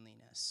and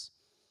loneliness.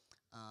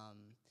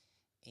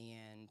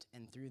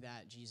 And through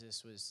that,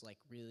 Jesus was like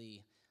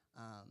really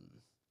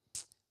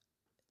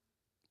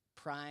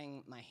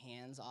prying my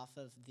hands off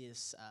of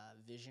this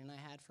vision I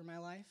had for my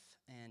life,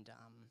 and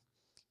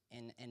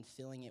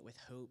filling it with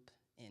hope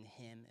in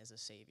him as a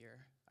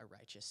Savior, a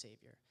righteous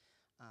Savior,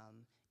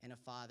 and a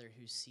Father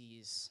who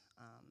sees,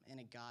 and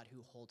a God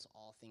who holds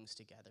all things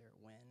together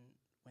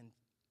when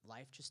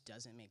life just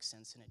doesn't make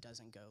sense and it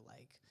doesn't go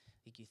like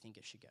you think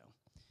it should go.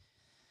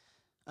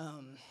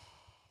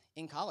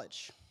 In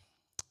college,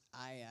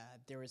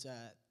 there was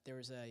a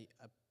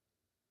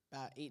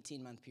about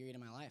 18-month period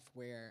in my life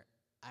where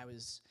I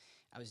was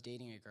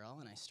dating a girl,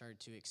 and I started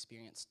to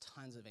experience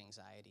tons of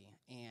anxiety,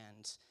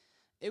 and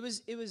it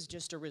was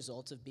just a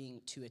result of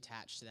being too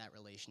attached to that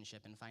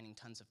relationship and finding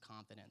tons of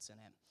confidence in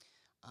it.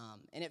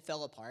 And it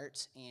fell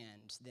apart,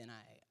 and then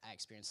I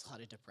experienced a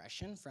lot of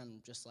depression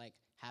from just like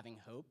having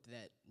hope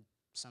that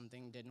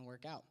something didn't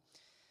work out.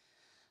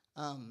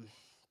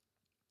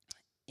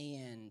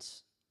 And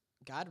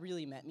God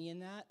really met me in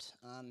that,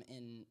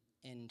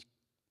 and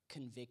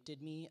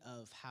convicted me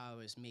of how I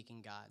was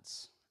making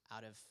gods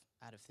out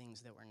of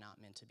things that were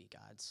not meant to be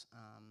gods.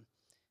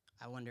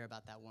 I wonder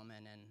about that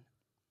woman, and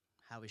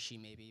how is she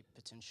maybe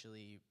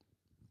potentially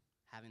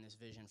having this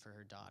vision for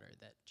her daughter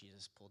that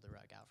Jesus pulled the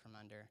rug out from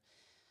under.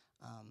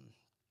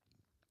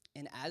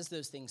 And as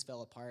those things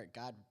fell apart,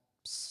 God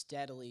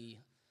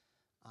steadily,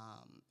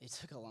 it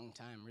took a long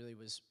time, really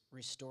was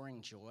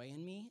restoring joy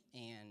in me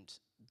and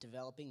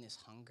developing this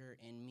hunger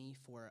in me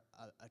for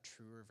a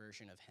truer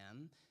version of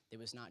him that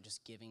was not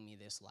just giving me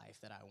this life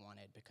that I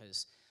wanted,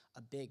 because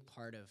a big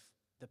part of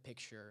the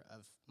picture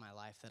of my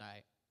life that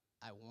I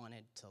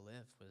wanted to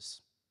live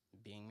was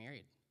being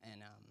married.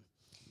 And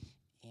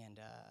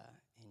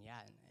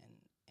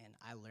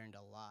I learned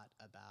a lot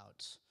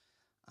about,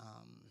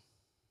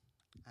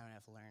 I don't know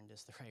if learned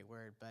is the right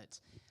word, but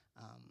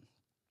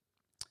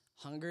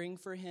hungering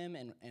for him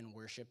and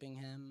worshiping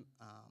him.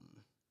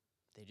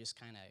 They just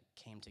kind of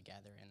came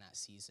together in that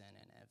season,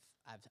 and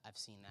I've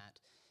seen that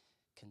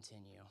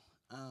continue.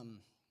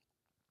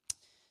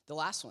 The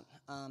last one,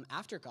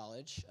 after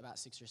college, about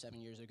 6 or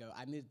 7 years ago,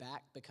 I moved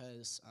back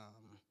because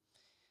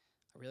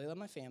I really love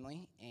my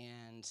family,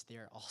 and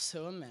they're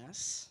also a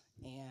mess.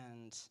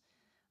 And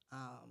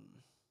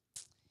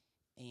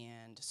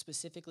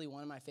specifically,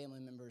 one of my family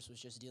members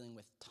was just dealing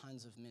with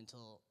tons of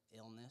mental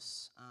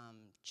illness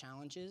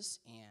challenges.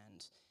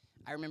 And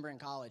I remember in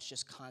college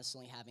just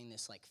constantly having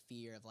this like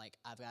fear of like,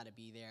 I've got to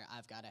be there,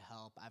 I've got to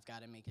help, I've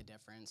got to make a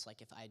difference.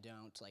 Like if I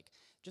don't, like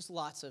just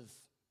lots of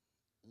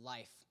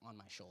life on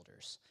my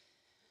shoulders.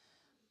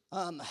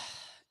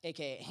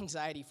 AKA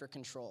anxiety for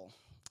control.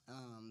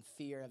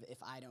 Fear of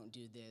if I don't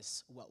do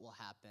this, what will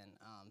happen?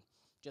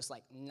 Just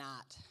like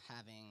not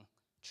having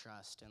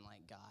trust in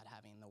like God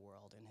having the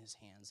world in his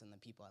hands and the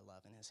people I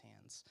love in his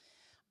hands.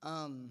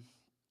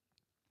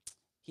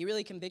 He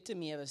really convicted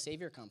me of a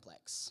savior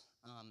complex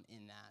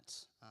in that.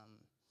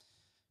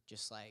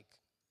 Just like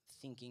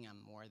thinking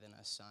I'm more than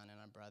a son and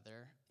a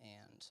brother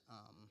and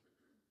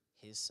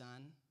his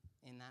son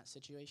in that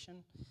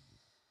situation.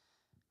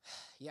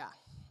 Yeah,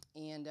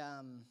 and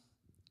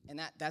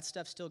that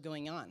stuff's still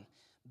going on.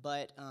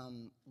 But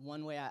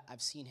one way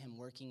I've seen him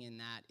working in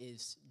that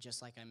is,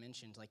 just like I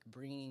mentioned, like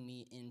bringing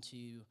me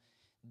into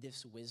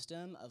this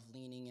wisdom of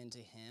leaning into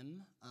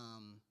him,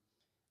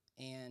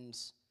 and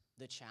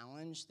the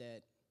challenge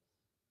that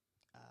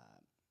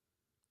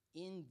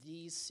in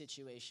these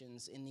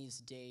situations, in these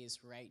days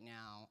right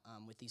now,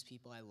 with these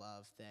people I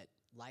love, that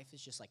life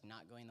is just like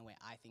not going the way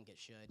I think it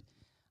should,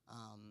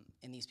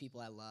 and these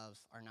people I love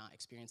are not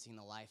experiencing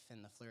the life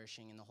and the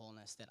flourishing and the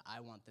wholeness that I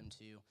want them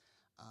to.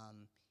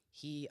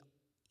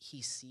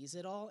 He sees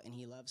it all, and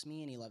he loves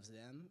me, and he loves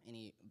them, and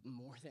he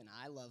more than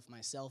I love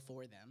myself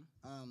for them.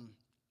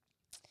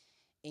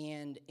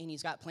 And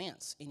he's got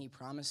plans, and he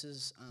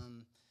promises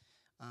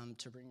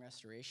to bring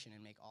restoration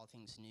and make all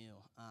things new.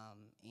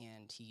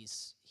 And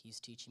he's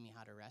teaching me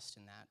how to rest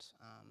in that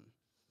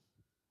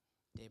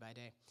day by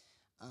day.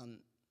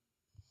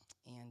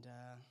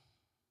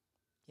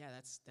 Yeah,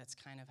 that's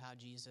kind of how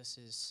Jesus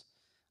is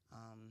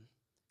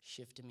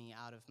shifting me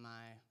out of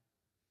my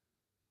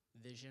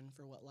vision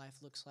for what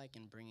life looks like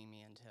and bringing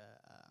me into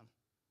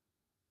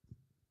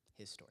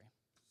his story.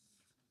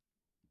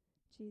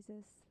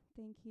 Jesus,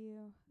 thank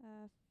you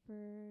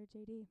for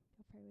JD.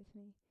 You'll pray with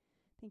me.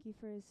 Thank you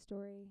for his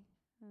story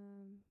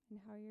and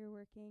how you're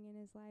working in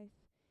his life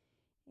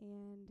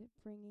and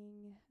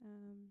bringing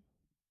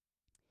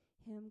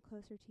him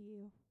closer to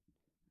you.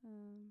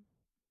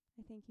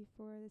 I thank you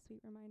for the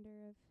sweet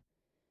reminder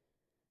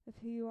of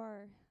who you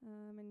are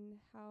and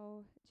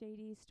how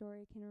JD's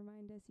story can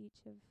remind us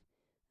each of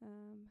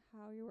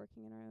how you're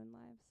working in our own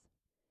lives.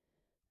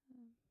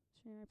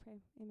 I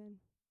pray. Amen.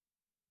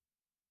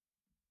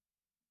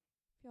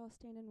 If y'all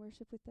stand and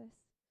worship with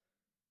us.